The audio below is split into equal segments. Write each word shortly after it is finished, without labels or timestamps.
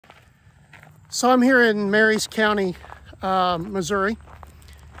So I'm here in Marys County, Missouri.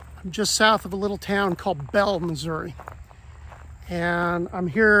 I'm just south of a little town called Bell, Missouri. And I'm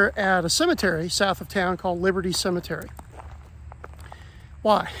here at a cemetery south of town called Liberty Cemetery.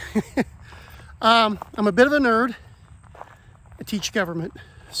 Why? I'm a bit of a nerd. I teach government,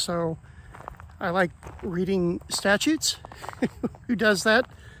 so I like reading statutes. Who does that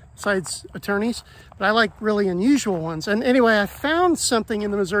besides attorneys? But I like really unusual ones. And anyway, I found something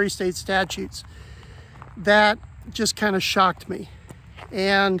in the Missouri state statutes that just kind of shocked me.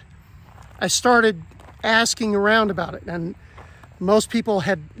 And I started asking around about it, and most people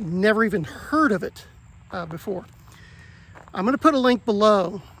had never even heard of it before. I'm going to put a link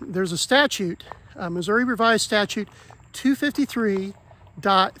below. There's a statute, Missouri Revised Statute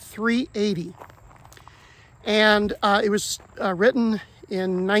 253.380. And it was written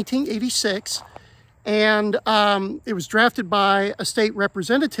in 1986, and it was drafted by a state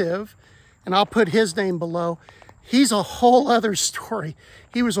representative, and I'll put his name below. He's a whole other story.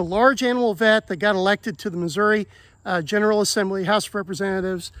 He was a large animal vet that got elected to the Missouri General Assembly, House of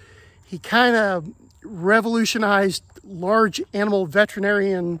Representatives. He kind of revolutionized large animal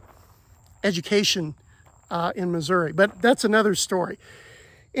veterinarian education in Missouri, but that's another story.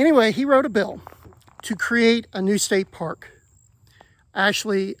 Anyway, he wrote a bill to create a new state park.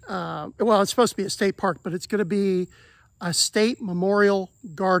 Actually, well, it's supposed to be a state park, but it's going to be a state memorial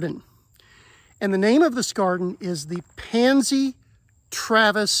garden. And the name of this garden is the Pansy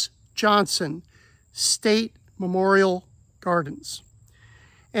Travis Johnson State Memorial Gardens.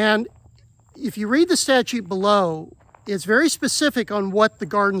 And if you read the statute below, it's very specific on what the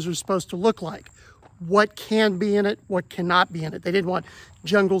gardens are supposed to look like. What can be in it, what cannot be in it. They didn't want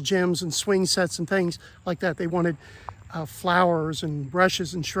jungle gyms and swing sets and things like that. They wanted flowers and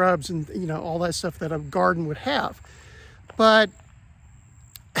brushes and shrubs and, you know, all that stuff that a garden would have. But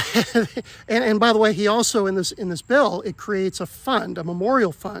and by the way, he also in this bill, it creates a fund, a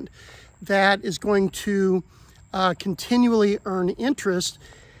memorial fund, that is going to continually earn interest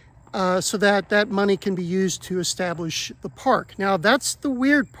so that money can be used to establish the park. Now, that's the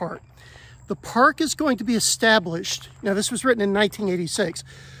weird part. The park is going to be established. Now, this was written in 1986.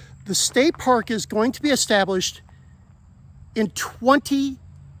 The state park is going to be established in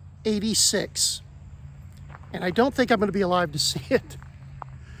 2086. And I don't think I'm going to be alive to see it.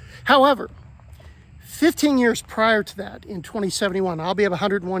 However, 15 years prior to that, in 2071, I'll be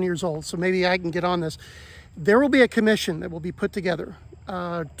 101 years old, so maybe I can get on this. There will be a commission that will be put together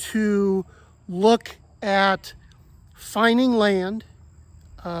to look at finding land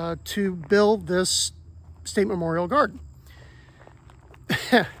to build this state memorial garden,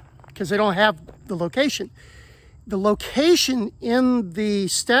 because they don't have the location. The location in the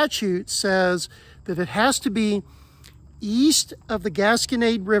statute says that it has to be east of the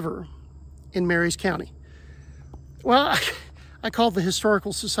Gasconade River in Marys County. Well, I called the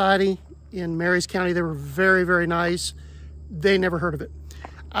Historical Society in Marys County. They were very, very nice. They never heard of it.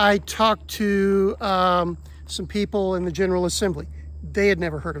 I talked to some people in the General Assembly. They had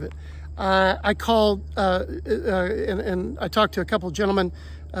never heard of it. I called and I talked to a couple of gentlemen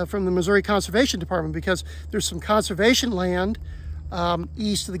from the Missouri Conservation Department, because there's some conservation land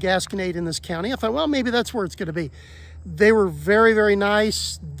east of the Gasconade in this county. I thought, well, maybe that's where it's going to be. They were very, very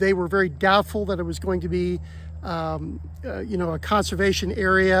nice. They were very doubtful that it was going to be, you know, a conservation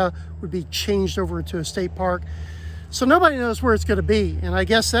area would be changed over to a state park. So nobody knows where it's going to be. And I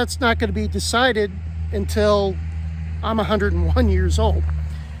guess that's not going to be decided until I'm 101 years old.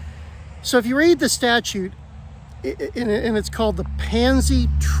 So if you read the statute, and it's called the Pansy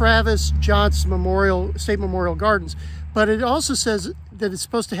Travis Johnson State Memorial Gardens, but it also says that it's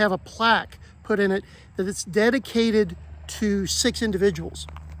supposed to have a plaque put in it that it's dedicated to 6 individuals.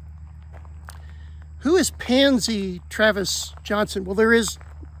 Who is Pansy Travis Johnson? Well, there is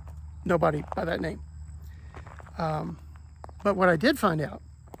nobody by that name. But what I did find out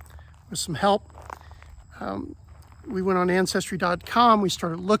was some help. We went on Ancestry.com. We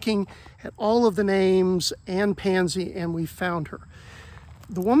started looking at all of the names and Pansy, and we found her.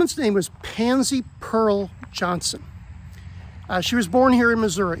 The woman's name was Pansy Pearl Johnson. She was born here in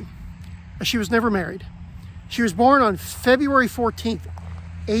Missouri. She was never married. She was born on February 14th,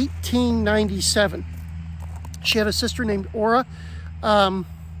 1897. She had a sister named Ora. Now,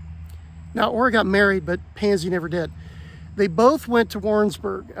 Ora got married, but Pansy never did. They both went to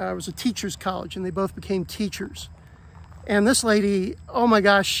Warrensburg. It was a teacher's college, and they both became teachers. And this lady, oh my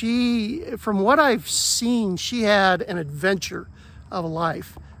gosh, from what I've seen, she had an adventure of a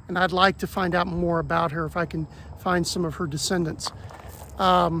life. And I'd like to find out more about her if I can find some of her descendants.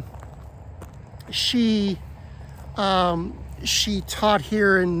 She She taught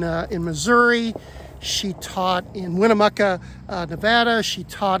here in Missouri. She taught in Winnemucca, Nevada. She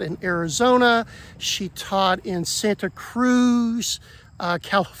taught in Arizona. She taught in Santa Cruz,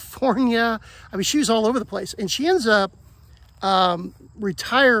 California. I mean, she was all over the place. And she ends up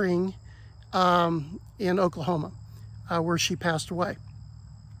retiring in Oklahoma, where she passed away.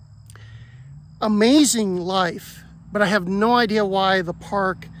 Amazing life, but I have no idea why the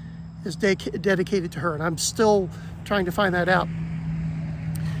park is dedicated to her, and I'm still trying to find that out.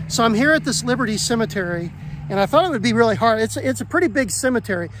 So I'm here at this Liberty Cemetery, and I thought it would be really hard. It's a pretty big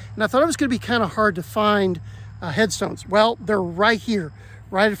cemetery, and I thought it was going to be kind of hard to find headstones. Well, they're right here,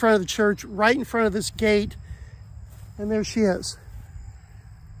 right in front of the church, right in front of this gate, and there she is.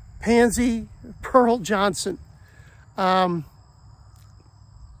 Pansy Pearl Johnson. That's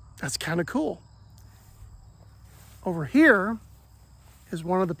kind of cool. Over here is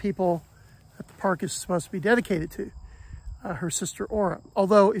one of the people that the park is supposed to be dedicated to, her sister Ora.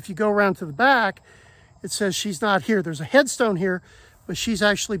 Although if you go around to the back, it says she's not here. There's a headstone here, but she's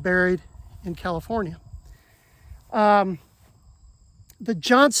actually buried in California. The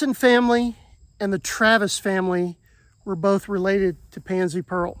Johnson family and the Travis family were both related to Pansy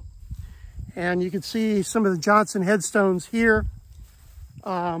Pearl. And you can see some of the Johnson headstones here.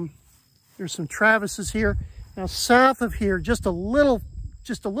 There's some Travises here. Now south of here, just a little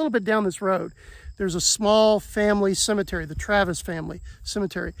bit down this road, there's a small family cemetery, the Travis family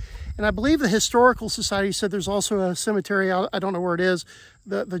cemetery. And I believe the Historical Society said there's also a cemetery, I don't know where it is,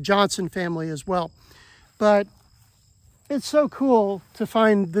 the Johnson family as well. But it's so cool to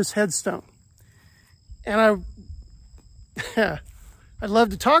find this headstone. And I'd love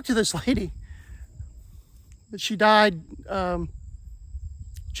to talk to this lady, but she died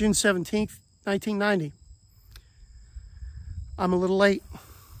June 17th, 1990. I'm a little late.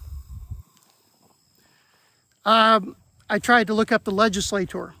 I tried to look up the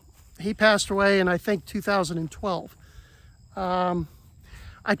legislator. He passed away in, I think, 2012. I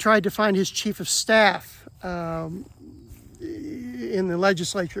tried to find his chief of staff in the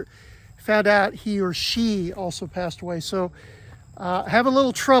legislature. Found out he or she also passed away. So I have a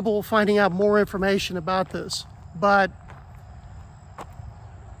little trouble finding out more information about this. But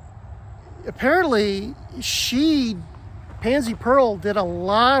apparently Pansy Pearl did a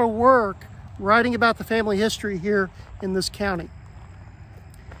lot of work writing about the family history here in this county.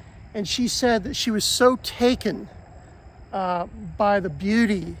 And she said that she was so taken by the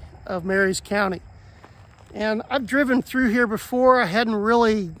beauty of Marys County. And I've driven through here before. I hadn't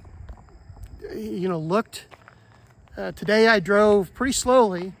really, looked. Today I drove pretty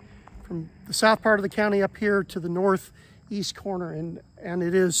slowly from the south part of the county up here to the northeast corner, and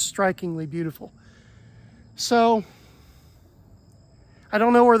it is strikingly beautiful. So I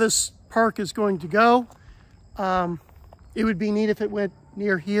don't know where this park is going to go. It would be neat if it went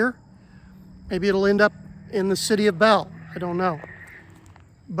near here. Maybe it'll end up in the city of Bell. I don't know.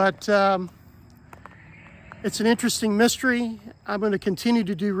 But it's an interesting mystery. I'm going to continue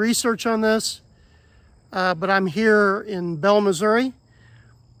to do research on this. But I'm here in Bell, Missouri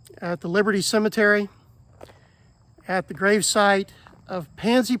at the Liberty Cemetery at the gravesite of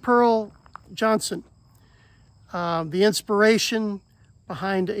Pansy Pearl Johnson, the inspiration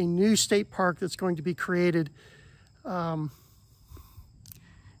behind a new state park that's going to be created in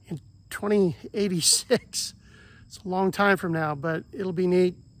 2086. It's a long time from now, but it'll be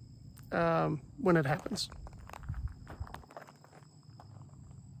neat when it happens.